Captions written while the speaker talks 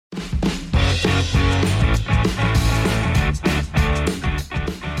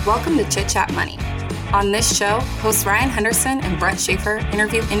Welcome to Chit Chat Money. On this show, hosts Ryan Henderson and Brett Schaefer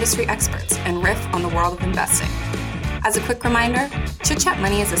interview industry experts and riff on the world of investing. As a quick reminder, Chit Chat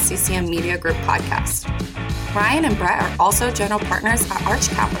Money is a CCM Media Group podcast. Ryan and Brett are also general partners at Arch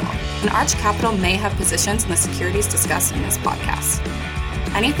Capital, and Arch Capital may have positions in the securities discussed in this podcast.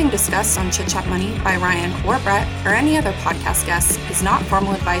 Anything discussed on Chit Chat Money by Ryan or Brett or any other podcast guests is not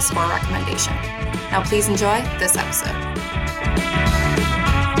formal advice or recommendation. Now please enjoy this episode.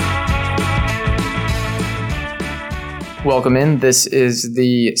 Welcome in. This is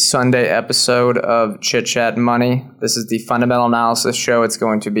the Sunday episode of Chit Chat Money. This is the fundamental analysis show. It's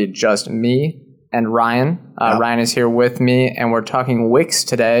going to be just me and Ryan. Ryan is here with me, and we're talking Wix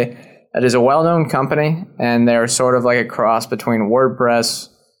today. It is a well-known company, and they're sort of like a cross between WordPress,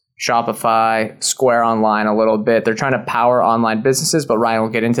 Shopify, Square Online a little bit. They're trying to power online businesses, but Ryan will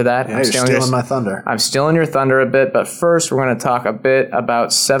get into that. Yeah, you're stealing my thunder. I'm stealing your thunder a bit, but first we're going to talk a bit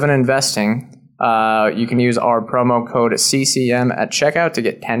about Seven Investing. You can use our promo code CCM at checkout to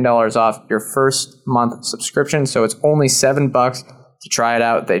get $10 off your first month subscription. So it's only $7 to try it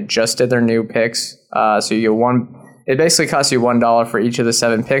out. They just did their new picks. So you get it basically costs you $1 for each of the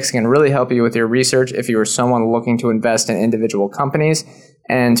 7 picks. It can really help you with your research if you are someone looking to invest in individual companies.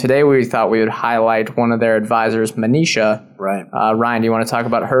 And today we thought we would highlight one of their advisors, Manisha. Right. Ryan, do you want to talk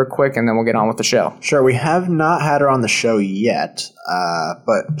about her quick, and then we'll get on with the show? Sure. We have not had her on the show yet,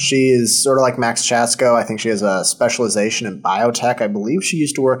 but she is sort of like Max Chasko. I think she has a specialization in biotech. I believe she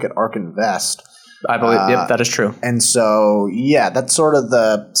used to work at ARK Invest. I believe, yep, that is true. And so, yeah, that's sort of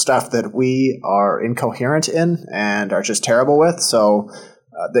the stuff that we are incoherent in and are just terrible with. So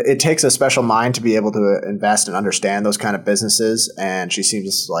it takes a special mind to be able to invest and understand those kind of businesses. And she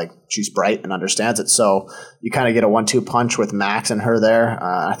seems like she's bright and understands it. So you kind of get a 1-2 punch with Max and her there.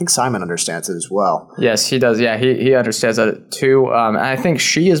 I think Simon understands it as well. Yes, he does. Yeah, he understands it too. And I think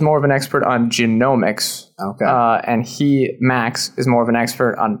she is more of an expert on genomics. Okay. And Max, is more of an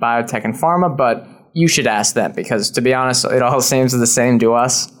expert on biotech and pharma, but you should ask them because, to be honest, it all seems the same to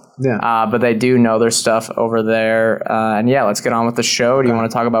us. Yeah. But they do know their stuff over there. And yeah, let's get on with the show. Do you want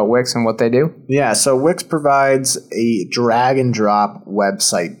to talk about Wix and what they do? Yeah, so Wix provides a drag and drop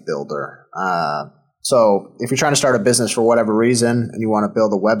website builder. So if you're trying to start a business for whatever reason and you want to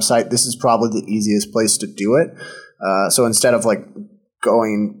build a website, this is probably the easiest place to do it. So instead of like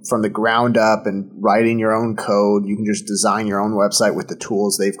going from the ground up and writing your own code, you can just design your own website with the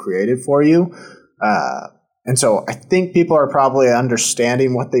tools they've created for you. And so I think people are probably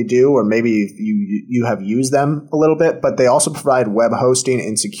understanding what they do, or maybe you have used them a little bit, but they also provide web hosting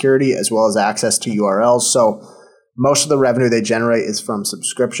and security as well as access to URLs. So most of the revenue they generate is from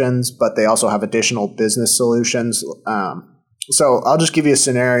subscriptions, but they also have additional business solutions. So I'll just give you a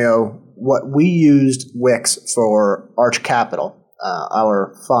scenario. What we used Wix for Arch Capital,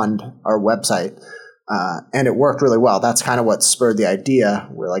 our fund, our website, and it worked really well. That's kind of what spurred the idea.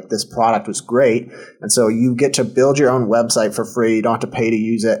 We're like, this product was great. And so you get to build your own website for free. You don't have to pay to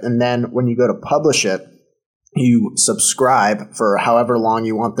use it. And then when you go to publish it, you subscribe for however long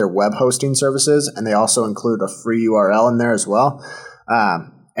you want their web hosting services. And they also include a free URL in there as well.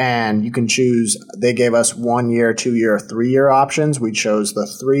 And you can choose, they gave us 1 year, 2 year, 3 year options. We chose the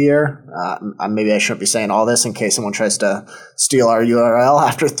 3 year. Maybe I shouldn't be saying all this in case someone tries to steal our URL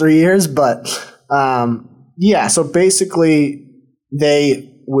after 3 years, but yeah, so basically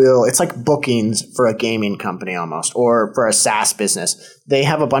it's like bookings for a gaming company almost, or for a SaaS business. They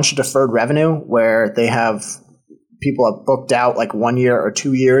have a bunch of deferred revenue where they have people have booked out like 1 year or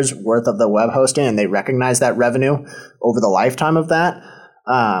 2 years worth of the web hosting, and they recognize that revenue over the lifetime of that.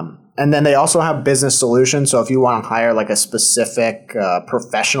 And then they also have business solutions. So if you want to hire like a specific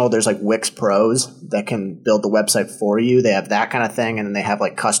professional, there's like Wix Pros that can build the website for you. They have that kind of thing. And then they have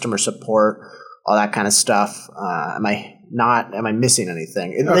like customer support, all that kind of stuff. Am I missing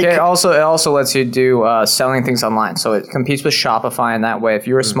anything? It also lets you do selling things online. So it competes with Shopify in that way. If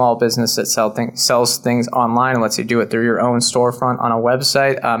you're a small business that sells things online and lets you do it through your own storefront on a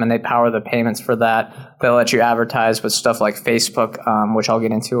website, and they power the payments for that, they'll let you advertise with stuff like Facebook, which I'll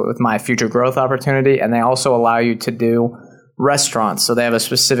get into with my future growth opportunity. And they also allow you to do restaurants. So they have a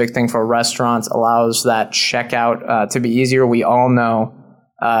specific thing for restaurants, allows that checkout to be easier. We all know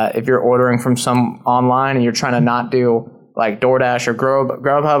if you're ordering from some online and you're trying to not do like DoorDash or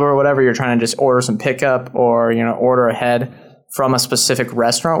Grubhub or whatever, you're trying to just order some pickup or, order ahead from a specific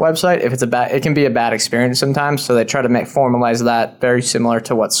restaurant website. If it can be a bad experience sometimes. So they try to formalize that very similar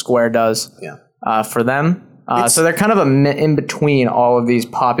to what Square does for them. So they're kind of in between all of these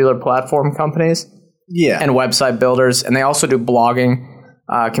popular platform companies and website builders. And they also do blogging,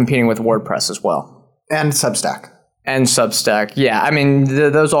 competing with WordPress as well. And Substack. And Substack. Yeah, I mean,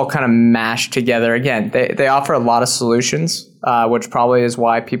 those all kind of mash together. Again, they offer a lot of solutions, which probably is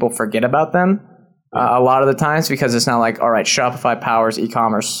why people forget about them a lot of the times, because it's not like, all right, Shopify powers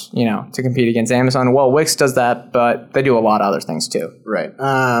e-commerce, to compete against Amazon. Well, Wix does that, but they do a lot of other things too. Right.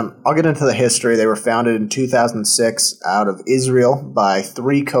 I'll get into the history. They were founded in 2006 out of Israel by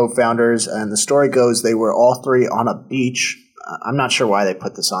 3 co-founders, and the story goes they were all 3 on a beach. I'm not sure why they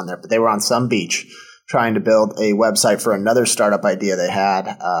put this on there, but they were on some beach trying to build a website for another startup idea they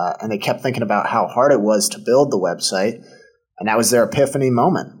had, and they kept thinking about how hard it was to build the website. And that was their epiphany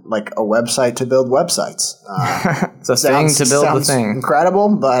moment, like a website to build websites. It's a thing to build the thing.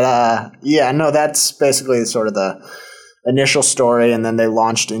 Incredible, but that's basically sort of the initial story. And then they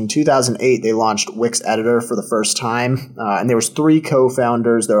launched in 2008. They launched Wix Editor for the first time, and there was 3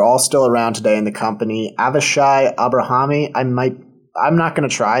 co-founders. They're all still around today in the company. Avishai Abrahami. I'm not going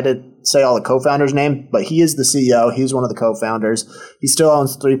to try to say all the co-founders' name, but he is the CEO. He's one of the co-founders. He still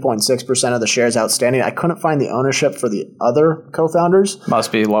owns 3.6% of the shares outstanding. I couldn't find the ownership for the other co-founders.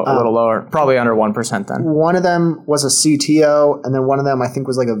 Must be a little lower. Probably under 1% then. One of them was a CTO, and then one of them I think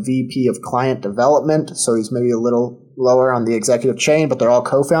was like a VP of client development, so he's maybe a little lower on the executive chain, but they're all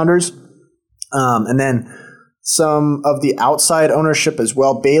co-founders. And then some of the outside ownership as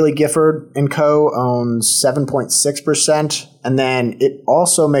well. Bailey Gifford & Co. owns 7.6%, and then it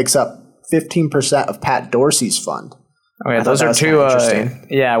also makes up 15% of Pat Dorsey's fund. Okay, those are 2.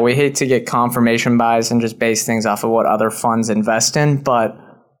 We hate to get confirmation bias and just base things off of what other funds invest in, but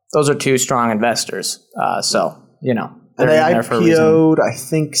those are 2 strong investors. And they IPO'd, I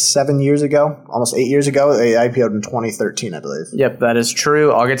think, 7 years ago, almost 8 years ago. They IPO'd in 2013, I believe. Yep, that is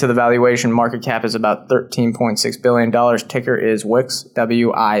true. I'll get to the valuation. Market cap is about $13.6 billion. Ticker is Wix,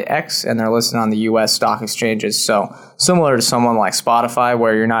 WIX, and they're listed on the U.S. stock exchanges. So similar to someone like Spotify,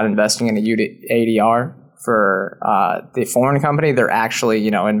 where you're not investing in a ADR for the foreign company, they're actually,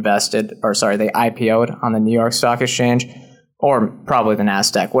 they IPO'd on the New York Stock Exchange, or probably the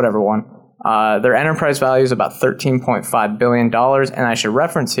NASDAQ, whatever one. Their enterprise value is about $13.5 billion. And I should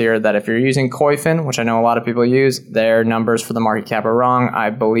reference here that if you're using Koyfin, which I know a lot of people use, their numbers for the market cap are wrong. I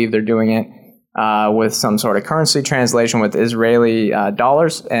believe they're doing it with some sort of currency translation with Israeli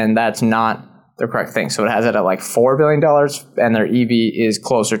dollars, and that's not the correct thing. So it has it at like $4 billion, and their EV is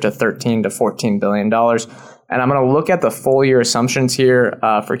closer to $13 to $14 billion. And I'm going to look at the full year assumptions here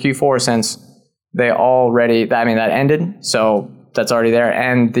for Q4 since that ended. So that's already there,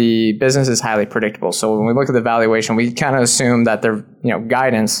 and the business is highly predictable. So when we look at the valuation, we kind of assume that their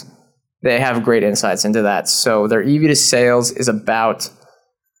guidance, they have great insights into that. So their EV to sales is about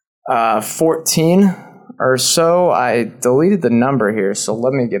 14 or so. I deleted the number here, so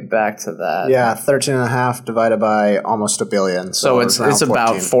let me get back to that. Yeah, 13.5 divided by almost $1 billion. So it's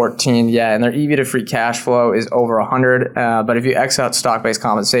about 14. Yeah, and their EV to free cash flow is over 100. But if you X out stock-based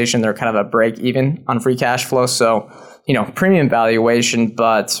compensation, they're kind of a break even on free cash flow. So premium valuation,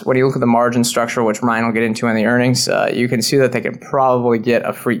 but when you look at the margin structure, which Ryan will get into in the earnings, you can see that they can probably get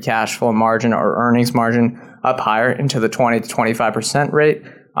a free cash flow margin or earnings margin up higher into the 20 to 25% rate.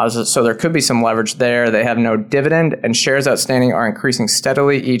 So there could be some leverage there. They have no dividend, and shares outstanding are increasing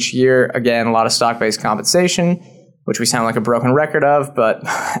steadily each year. Again, a lot of stock-based compensation, which we sound like a broken record of, but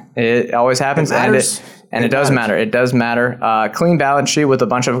it always happens. And it does matter. It does matter. Clean balance sheet with a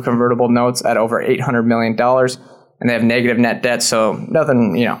bunch of convertible notes at over $800 million. And they have negative net debt, so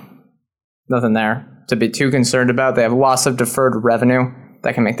nothing there to be too concerned about. They have loss of deferred revenue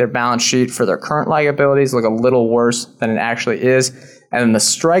that can make their balance sheet for their current liabilities look a little worse than it actually is. And then the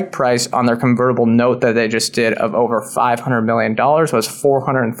strike price on their convertible note that they just did of over $500 million was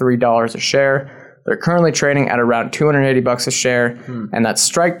 $403 a share. They're currently trading at around $280 a share, and that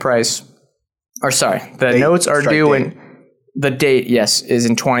strike price, notes are due in the date, is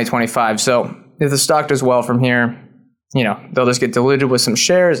in 2025. So if the stock does well from here, they'll just get diluted with some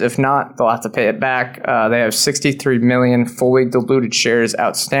shares. If not, they'll have to pay it back. They have 63 million fully diluted shares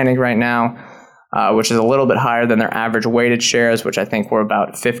outstanding right now, which is a little bit higher than their average weighted shares, which I think were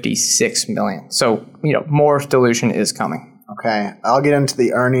about 56 million. So, more dilution is coming. Okay. I'll get into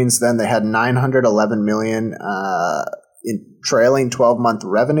the earnings then. They had 911 million in trailing 12-month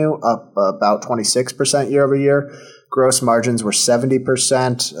revenue, up about 26% year over year. Gross margins were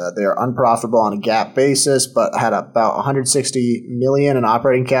 70%. They are unprofitable on a GAAP basis, but had about 160 million in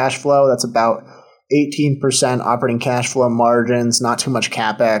operating cash flow. That's about 18% operating cash flow margins, not too much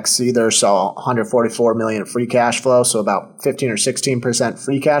CapEx either. So 144 million of free cash flow, so about 15 or 16%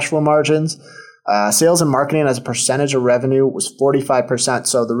 free cash flow margins. Sales and marketing as a percentage of revenue was 45%.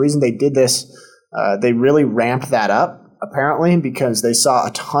 So the reason they did this, they really ramped that up apparently, because they saw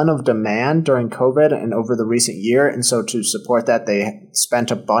a ton of demand during COVID and over the recent year. And so to support that, they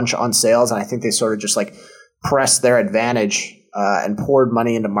spent a bunch on sales. And I think they sort of just like pressed their advantage and poured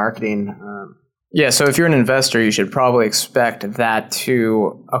money into marketing. Yeah, so if you're an investor, you should probably expect that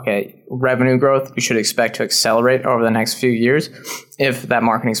revenue growth, you should expect to accelerate over the next few years if that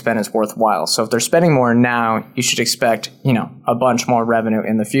marketing spend is worthwhile. So if they're spending more now, you should expect, a bunch more revenue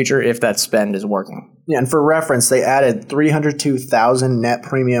in the future if that spend is working. Yeah, and for reference, they added 302,000 net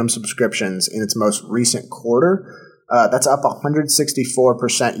premium subscriptions in its most recent quarter. That's up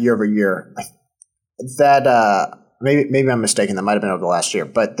 164% year over year. Maybe I'm mistaken. That might have been over the last year.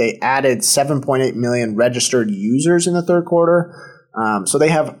 But they added 7.8 million registered users in the third quarter. So they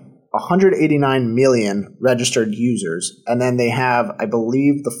have 189 million registered users. And then they have, I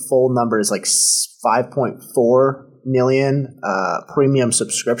believe the full number is like 5.4 million premium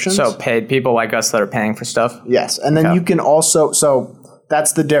subscriptions. So paid people like us that are paying for stuff? Yes. And then you can also – so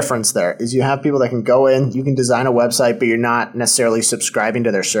that's the difference there is you have people that can go in, you can design a website, but you're not necessarily subscribing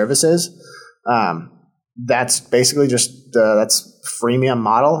to their services. That's basically just that's freemium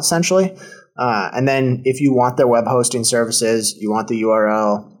model essentially. And then if you want their web hosting services, you want the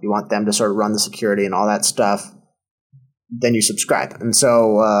URL, you want them to sort of run the security and all that stuff, then you subscribe. And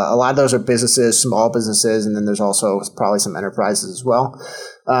so a lot of those are businesses, small businesses, and then there's also probably some enterprises as well.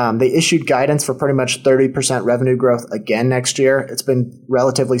 They issued guidance for pretty much 30% revenue growth again next year. It's been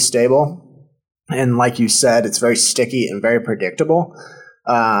relatively stable. And like you said, it's very sticky and very predictable.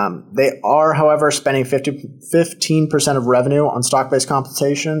 They are, however, spending 15% of revenue on stock-based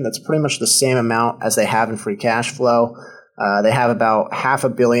compensation. That's pretty much the same amount as they have in free cash flow. They have about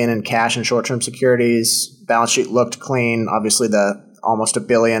 $500 million in cash and short-term securities. Balance sheet looked clean. Obviously, the almost $1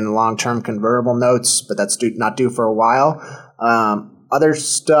 billion long-term convertible notes, but that's not due for a while. Other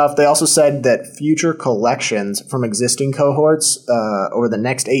stuff, they also said that future collections from existing cohorts over the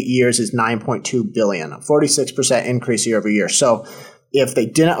next 8 years is $9.2 billion, a 46% increase year over year. So if they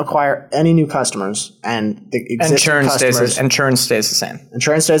didn't acquire any new customers and the existing customers... And churn stays the same. And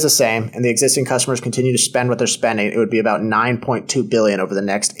churn stays the same, and the existing customers continue to spend what they're spending, it would be about $9.2 billion over the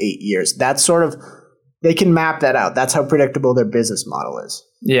next 8 years. That's sort of... They can map that out. That's how predictable their business model is.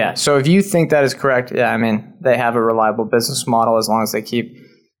 Yeah, so if you think that is correct, they have a reliable business model as long as they keep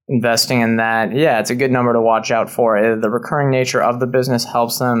investing in that. Yeah, it's a good number to watch out for. The recurring nature of the business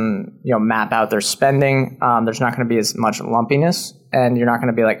helps them, map out their spending. There's not going to be as much lumpiness, and you're not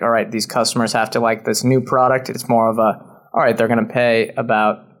going to be like, all right, these customers have to like this new product. It's more of a, all right, they're going to pay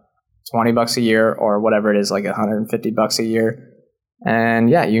about $20 a year or whatever it is, like $150 a year. And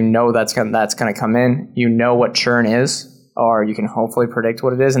yeah, that's going to come in. You know what churn is, or you can hopefully predict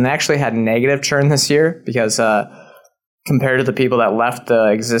what it is. And they actually had negative churn this year because compared to the people that left, the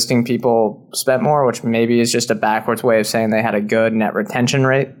existing people spent more, which maybe is just a backwards way of saying they had a good net retention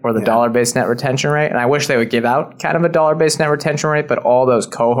rate or the dollar-based net retention rate. And I wish they would give out kind of a dollar-based net retention rate, but all those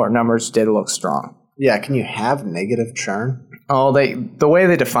cohort numbers did look strong. Yeah, can you have negative churn? Oh, the way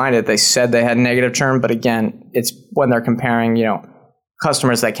they defined it, they said they had negative churn, but again, it's when they're comparing,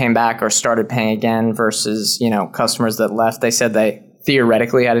 customers that came back or started paying again versus, customers that left. They said they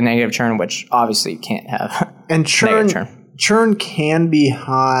theoretically had a negative churn, which obviously you can't have. And churn can be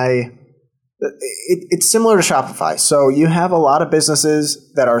high. It's similar to Shopify. So you have a lot of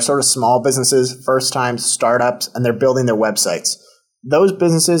businesses that are sort of small businesses, first-time startups, and they're building their websites. Those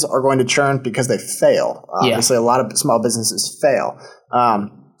businesses are going to churn because they fail. Obviously, a lot of small businesses fail.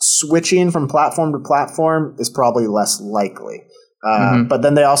 Switching from platform to platform is probably less likely. But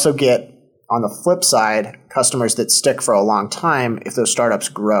then they also get, on the flip side, customers that stick for a long time if those startups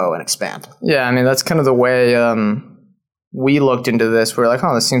grow and expand. Yeah, that's kind of the way we looked into this. We were like,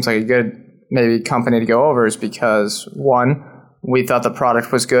 this seems like a good maybe company to go over, is because, one, we thought the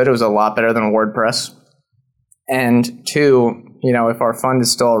product was good. It was a lot better than WordPress. And two, if our fund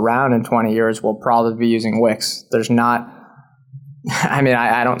is still around in 20 years, we'll probably be using Wix. There's not...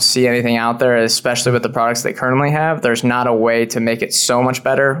 I don't see anything out there, especially with the products they currently have. There's not a way to make it so much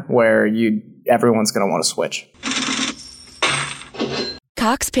better where everyone's going to want to switch.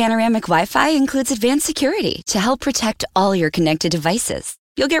 Cox Panoramic Wi-Fi includes advanced security to help protect all your connected devices.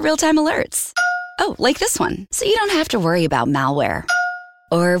 You'll get real-time alerts. Oh, like this one, so you don't have to worry about malware.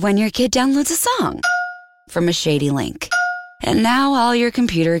 Or when your kid downloads a song from a shady link. And now all your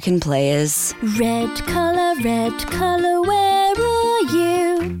computer can play is... Red color, where are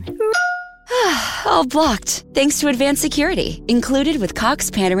you? All blocked. Thanks to Advanced Security, included with Cox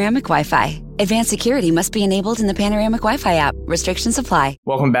Panoramic Wi-Fi. Advanced Security must be enabled in the Panoramic Wi-Fi app. Restrictions apply.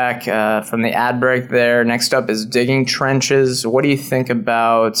 Welcome back from the ad break there. Next up is digging trenches. What do you think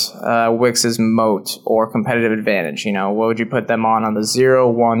about Wix's moat or competitive advantage? You know, what would you put them on the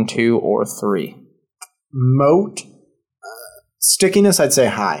 0, 1, 2, or 3? Moat. Stickiness, I'd say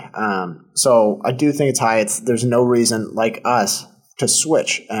high. So I do think it's high. There's no reason like us to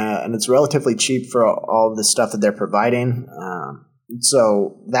switch, and it's relatively cheap for all of the stuff that they're providing.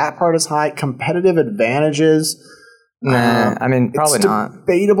 So that part is high. Competitive advantages. I mean, probably not.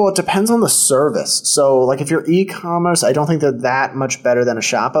 Debatable. It depends on the service. So, like, if you're e-commerce, I don't think they're that much better than a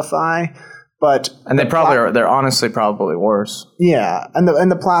Shopify. And they probably are. They're honestly probably worse. Yeah, and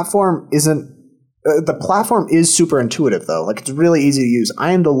the platform isn't. The platform is super intuitive, though. Like, it's really easy to use.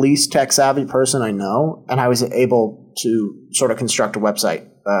 I am the least tech-savvy person I know, and I was able to sort of construct a website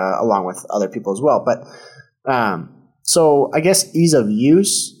along with other people as well. But so I guess ease of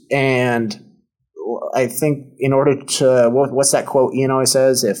use, and I think in order to what's that quote Ian always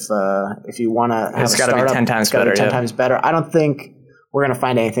says? If you want to have it's got to be 10 times better. 10 times better. I don't think we're going to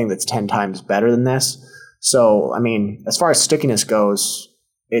find anything that's 10 times better than this. So I mean, as far as stickiness goes,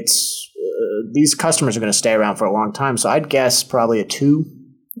 it's these customers are going to stay around for a long time. So I'd guess probably a 2.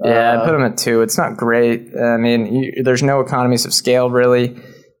 Yeah, I'd put them at 2. It's not great. I mean, there's no economies of scale really.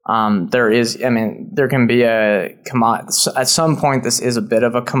 There can be a commodity. At some point, this is a bit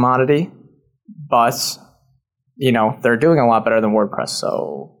of a commodity, but, you know, they're doing a lot better than WordPress.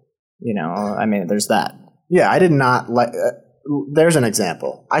 So, you know, I mean, there's that. Yeah, I did not like, there's an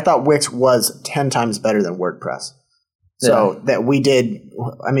example. I thought Wix was 10 times better than WordPress. So that we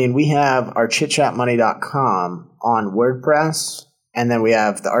have our chitchatmoney.com on WordPress, and then we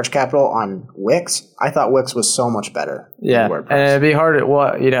have the Arch Capital on Wix. I thought Wix was so much better than WordPress. And it'd be hard.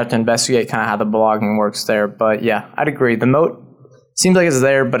 You'd have to investigate kind of how the blogging works there. But yeah, I'd agree. The moat seems like it's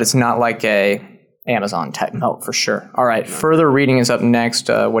there, but it's not like a Amazon type moat for sure. All right, further reading is up next.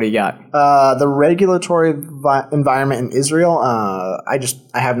 What do you got? The regulatory environment in Israel. I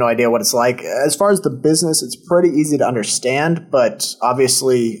have no idea what it's like. As far as the business, it's pretty easy to understand, but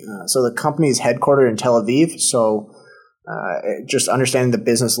obviously, so the company is headquartered in Tel Aviv, so just understanding the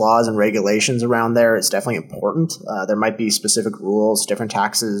business laws and regulations around there is definitely important. There might be specific rules, different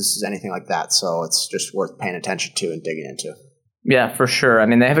taxes, anything like that, so it's just worth paying attention to and digging into. Yeah, for sure. I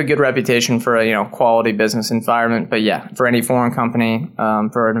mean, they have a good reputation for a quality business environment. But yeah, for any foreign company,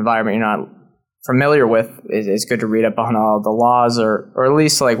 for an environment you're not familiar with, it's good to read up on all the laws or at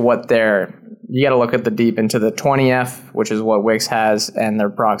least like what you got to look at the deep into the 20F, which is what Wix has, and their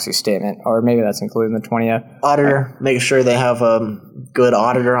proxy statement, or maybe that's included in the 20F. Auditor, make sure they have a good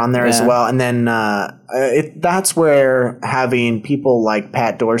auditor on there as well. And then that's where having people like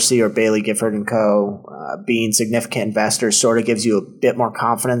Pat Dorsey or Bailey Gifford and Co. Being significant investors sort of gives you a bit more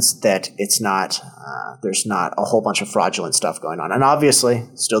confidence that it's not there's not a whole bunch of fraudulent stuff going on. And obviously,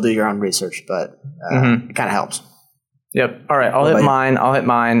 still do your own research, but it kind of helps. Yep. All right. I'll hit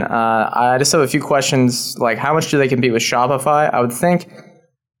mine. I just have a few questions. Like, how much do they compete with Shopify? I would think,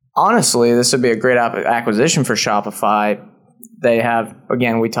 honestly, this would be a great acquisition for Shopify. They have,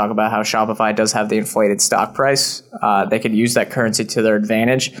 again, we talk about how Shopify does have the inflated stock price. They could use that currency to their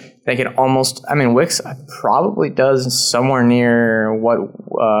advantage. They could Wix probably does somewhere near what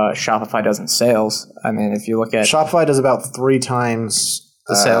Shopify does in sales. I mean, if you look at... Shopify does about 3 times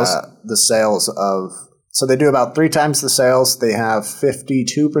the sales of... So they do about 3 times the sales. They have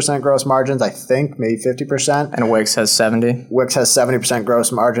 52% gross margins, I think, maybe 50%. And Wix has 70. Wix has 70%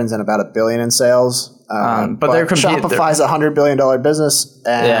 gross margins and about $1 billion in sales. But Shopify's a $100 billion business,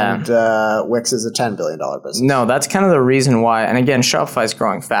 and Wix is a $10 billion business. No, that's kind of the reason why. And again, Shopify's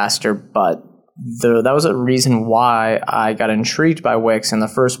growing faster, but that was a reason why I got intrigued by Wix in the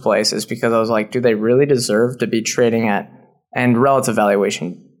first place, is because I was like, do they really deserve to be trading at, and relative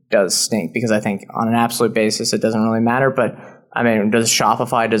valuation does stink, because I think on an absolute basis it doesn't really matter, but I mean, does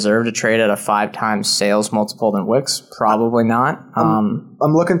Shopify deserve to trade at a 5 times sales multiple than Wix? Probably not. I'm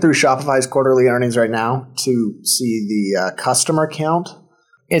looking through Shopify's quarterly earnings right now to see the customer count.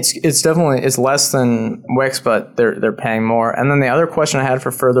 It's definitely less than Wix, but they're paying more. And then the other question I had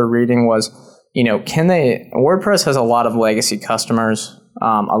for further reading was, WordPress has a lot of legacy customers,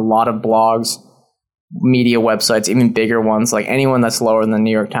 a lot of blogs, media websites, even bigger ones, like anyone that's lower than the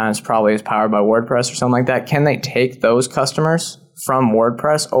New York Times probably is powered by WordPress or something like that. Can they take those customers from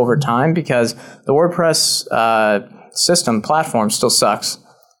WordPress over time? Because the WordPress platform still sucks.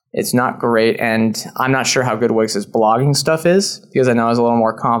 It's not great, and I'm not sure how good Wix's blogging stuff is, because I know it's a little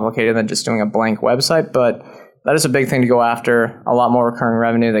more complicated than just doing a blank website, but that is a big thing to go after. A lot more recurring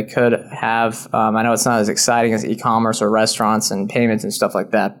revenue they could have. I know it's not as exciting as e-commerce or restaurants and payments and stuff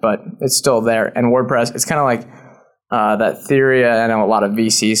like that, but it's still there. And WordPress, it's kind of like that theory. I know a lot of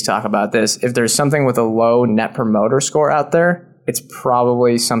VCs talk about this. If there's something with a low net promoter score out there, it's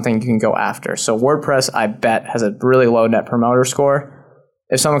probably something you can go after. So WordPress, I bet, has a really low net promoter score.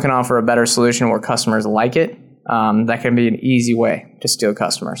 If someone can offer a better solution where customers like it, that can be an easy way to steal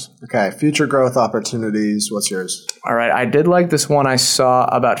customers. Okay, future growth opportunities. What's yours? All right, I did like this one I saw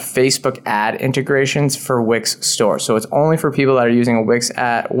about Facebook ad integrations for Wix store. So it's only for people that are using a Wix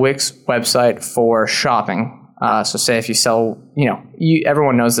website for shopping. So say if you sell,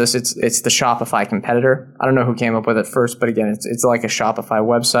 everyone knows this, it's the Shopify competitor. I don't know who came up with it first, but again, it's like a Shopify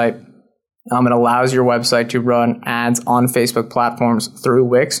website. It allows your website to run ads on Facebook platforms through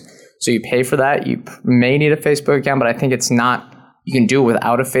Wix. So you pay for that. You may need a Facebook account, but I think it's not, you can do it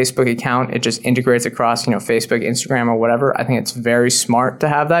without a Facebook account. It just integrates across, Facebook, Instagram, or whatever. I think it's very smart to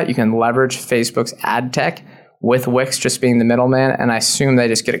have that. You can leverage Facebook's ad tech with Wix just being the middleman, and I assume they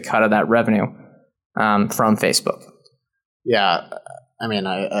just get a cut of that revenue from Facebook. Yeah, I mean,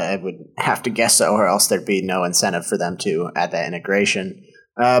 I would have to guess so, or else there'd be no incentive for them to add that integration.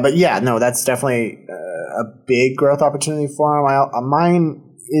 But yeah, no, that's definitely a big growth opportunity for them. Mine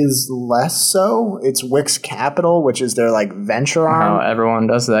is less so. It's Wix Capital, which is their venture arm. Oh, everyone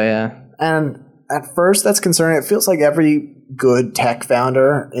does that, yeah. And at first, that's concerning. It feels like every good tech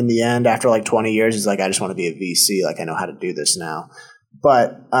founder, in the end, after 20 years, is like, I just want to be a VC. I know how to do this now.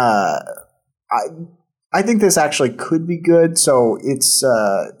 But I think this actually could be good. So it's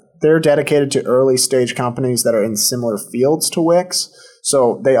they're dedicated to early stage companies that are in similar fields to Wix.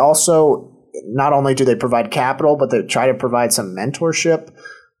 So they also, not only do they provide capital, but they try to provide some mentorship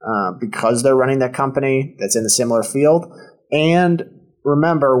because they're running that company that's in a similar field. And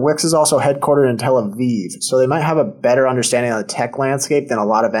remember, Wix is also headquartered in Tel Aviv, so they might have a better understanding of the tech landscape than a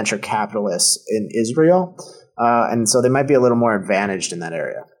lot of venture capitalists in Israel. And so they might be a little more advantaged in that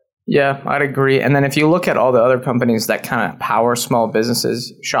area. Yeah, I'd agree. And then if you look at all the other companies that kind of power small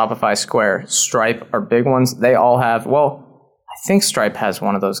businesses, Shopify, Square, Stripe are big ones. They all have, I think Stripe has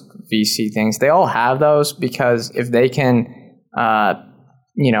one of those VC things. They all have those because if they can,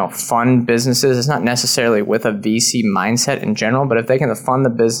 fund businesses, it's not necessarily with a VC mindset in general, but if they can fund the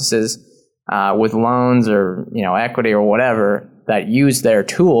businesses with loans or, equity or whatever that use their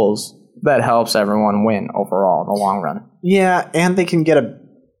tools, that helps everyone win overall in the long run. Yeah, and they can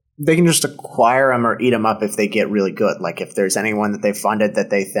just acquire them or eat them up if they get really good. If there's anyone that they funded that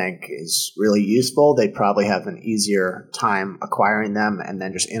they think is really useful, they probably have an easier time acquiring them and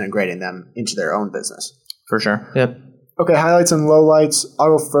then just integrating them into their own business. For sure. Yep. Okay, highlights and lowlights.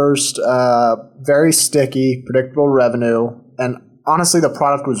 I'll go first. Very sticky, predictable revenue. And honestly, the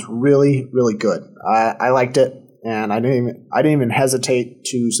product was really, really good. I liked it. And I didn't even hesitate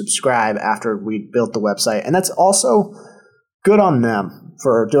to subscribe after we built the website. And that's also good on them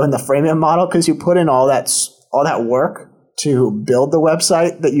for doing the freemium model, because you put in all that work to build the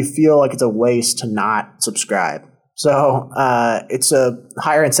website that you feel like it's a waste to not subscribe. So it's a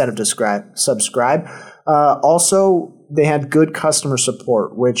higher incentive to subscribe. Also, they had good customer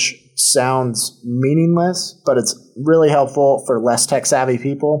support, which sounds meaningless, but it's really helpful for less tech-savvy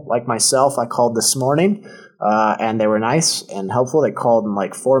people like myself. I called this morning, and they were nice and helpful. They called in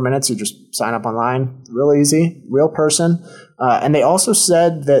 4 minutes. You just sign up online. Real easy, real person. And they also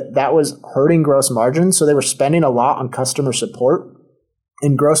said that was hurting gross margins, so they were spending a lot on customer support.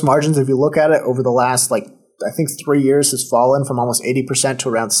 And gross margins, if you look at it over the last, I think 3 years, has fallen from almost 80% to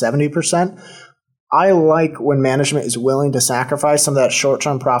around 70%. I like when management is willing to sacrifice some of that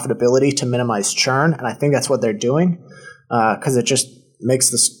short-term profitability to minimize churn, and I think that's what they're doing because it just makes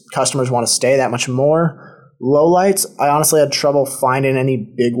the customers want to stay that much more. Lowlights, I honestly had trouble finding any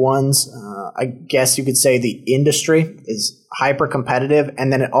big ones. I guess you could say the industry is hyper-competitive,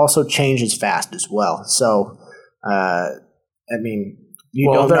 and then it also changes fast as well. So,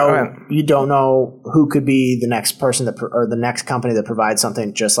 you don't know who could be the next person or the next company that provides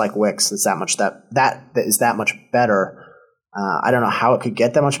something just like Wix that's that is that much better. I don't know how it could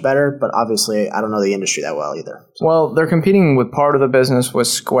get that much better, but obviously I don't know the industry that well either. So. Well, they're competing with part of the business with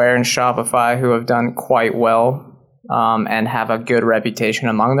Square and Shopify, who have done quite well and have a good reputation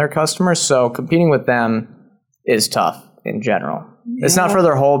among their customers. So competing with them is tough in general. Yeah. It's not for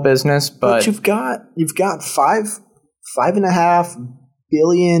their whole business, but you've got 5.5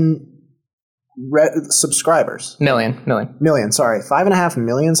 billion subscribers. Million. Sorry, 5.5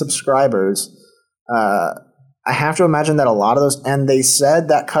 million subscribers. I have to imagine that a lot of those, and they said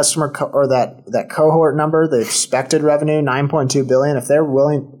that that cohort number, the expected revenue, $9.2 billion. If they're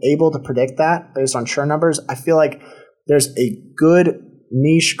able to predict that based on churn numbers, I feel like there's a good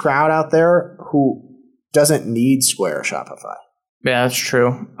niche crowd out there who doesn't need Square or Shopify. Yeah, that's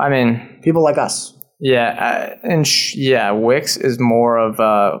true. I mean, people like us. Yeah, Wix is more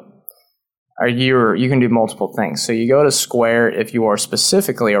of you can do multiple things. So you go to Square if you are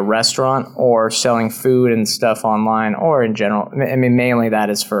specifically a restaurant or selling food and stuff online, or in general. I mean, mainly that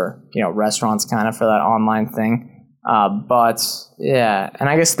is for restaurants, kind of for that online thing. But yeah, and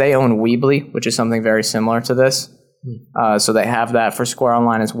I guess they own Weebly, which is something very similar to this. So they have that for Square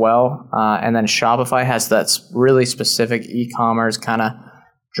Online as well. And then Shopify has that really specific e-commerce kind of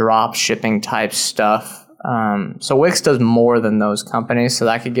drop shipping type stuff. So Wix does more than those companies, so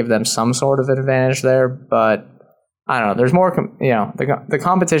that could give them some sort of advantage there. But I don't know. There's more, the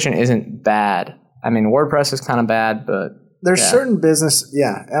competition isn't bad. I mean, WordPress is kind of bad, but there's certain business.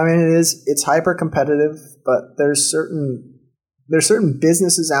 Yeah, I mean, it's hyper competitive, but there's certain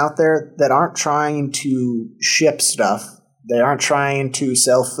businesses out there that aren't trying to ship stuff. They aren't trying to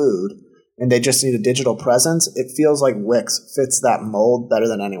sell food, and they just need a digital presence. It feels like Wix fits that mold better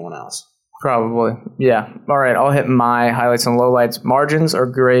than anyone else. Probably. Yeah. All right. I'll hit my highlights and lowlights. Margins are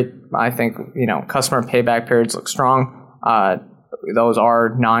great. I think, customer payback periods look strong. Those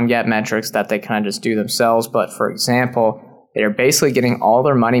are non-GAAP metrics that they kind of just do themselves. But for example, they're basically getting all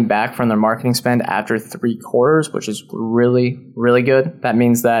their money back from their marketing spend after 3 quarters, which is really, really good. That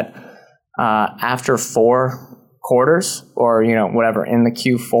means that after 4 quarters or, whatever in the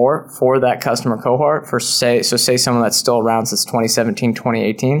Q4 for that customer cohort, say someone that's still around since 2017,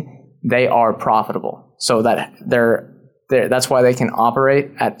 2018, they are profitable. So that that's why they can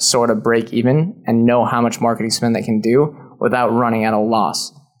operate at sort of break even and know how much marketing spend they can do without running at a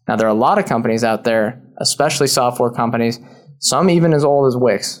loss. Now, there are a lot of companies out there, especially software companies, some even as old as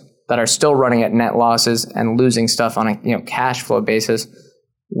Wix, that are still running at net losses and losing stuff on a cash flow basis.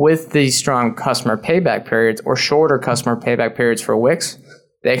 With these strong customer payback periods or shorter customer payback periods for Wix,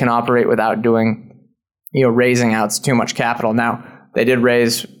 they can operate without doing, raising out too much capital. Now, they did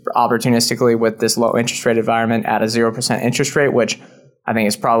raise opportunistically with this low interest rate environment at a 0% interest rate, which I think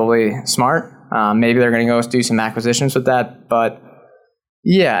is probably smart. Maybe they're going to go do some acquisitions with that. But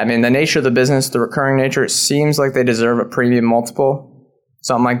yeah, I mean, the nature of the business, the recurring nature, it seems like they deserve a premium multiple,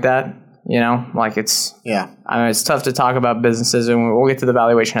 something like that. It's, yeah. I mean, it's tough to talk about businesses, and we'll get to the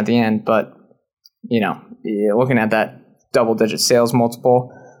valuation at the end. But, looking at that double-digit sales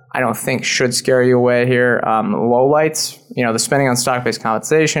multiple, I don't think should scare you away here. Lowlights, the spending on stock-based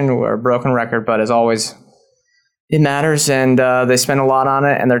compensation, we're a broken record, but as always, it matters, and they spend a lot on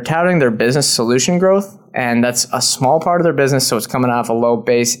it, and they're touting their business solution growth, and that's a small part of their business, so it's coming off a low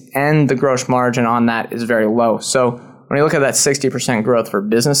base, and the gross margin on that is very low. So when you look at that 60% growth for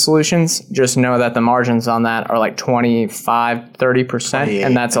business solutions, just know that the margins on that are like 25, 30%,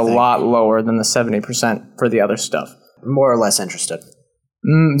 and that's a lot lower than the 70% for the other stuff. More or less interested.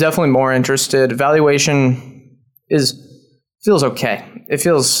 Definitely more interested. Valuation feels okay. It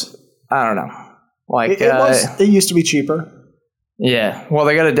feels, I don't know. Like it used to be cheaper. Yeah. Well,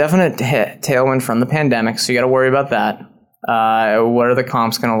 they got a definite tailwind from the pandemic, so you got to worry about that. What are the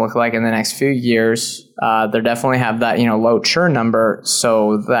comps going to look like in the next few years? They definitely have that, low churn number,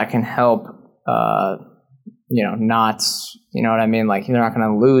 so that can help, not, what I mean? Like, they're not going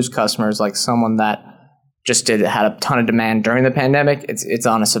to lose customers like someone that just had a ton of demand during the pandemic. It's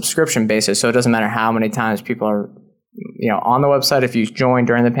on a subscription basis, so it doesn't matter how many times people are, on the website. If you joined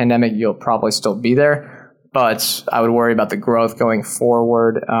during the pandemic, you'll probably still be there. But I would worry about the growth going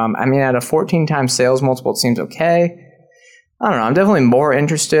forward. I mean, at a 14 times sales multiple, it seems okay. I don't know. I'm definitely more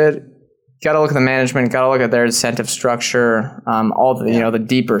interested. Got to look at the management. Got to look at their incentive structure. All the the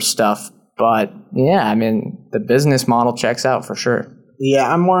deeper stuff. But yeah, I mean, the business model checks out for sure.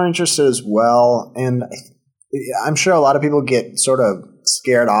 Yeah, I'm more interested as well. And I'm sure a lot of people get sort of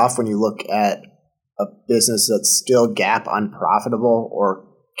scared off when you look at a business that's still GAAP unprofitable or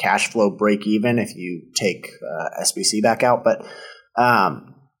cash flow break even if you take SBC back out. But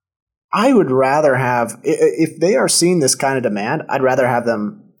I would rather have, if they are seeing this kind of demand, I'd rather have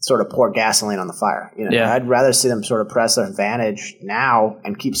them sort of pour gasoline on the fire. I'd rather see them sort of press their advantage now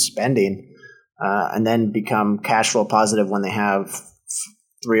and keep spending and then become cash flow positive when they have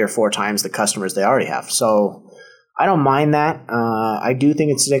 3 or 4 times the customers they already have. So I don't mind that. I do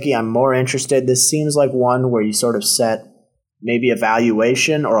think it's sticky. I'm more interested. This seems like one where you sort of set maybe a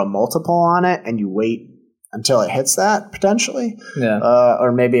valuation or a multiple on it and you wait until it hits that potentially. Yeah.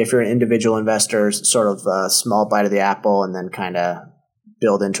 Or maybe if you're an individual investor, sort of a small bite of the apple and then kind of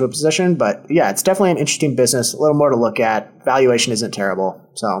build into a position. But yeah, it's definitely an interesting business. A little more to look at. Valuation isn't terrible.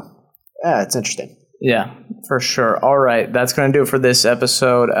 So yeah, it's interesting. Yeah, for sure. All right. That's going to do it for this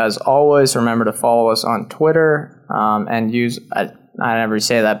episode. As always, remember to follow us on Twitter and use, I never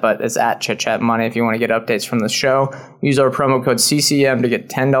say that, but it's at ChitChatMoney if you want to get updates from the show. Use our promo code CCM to get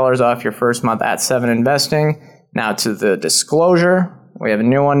 $10 off your first month at 7 Investing. Now to the disclosure. We have a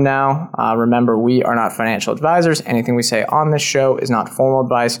new one now. Remember, we are not financial advisors. Anything we say on this show is not formal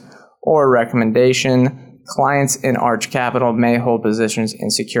advice or recommendation. Clients in Arch Capital may hold positions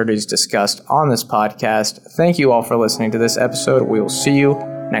in securities discussed on this podcast. Thank you all for listening to this episode. We will see you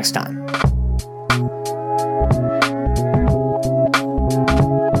next time.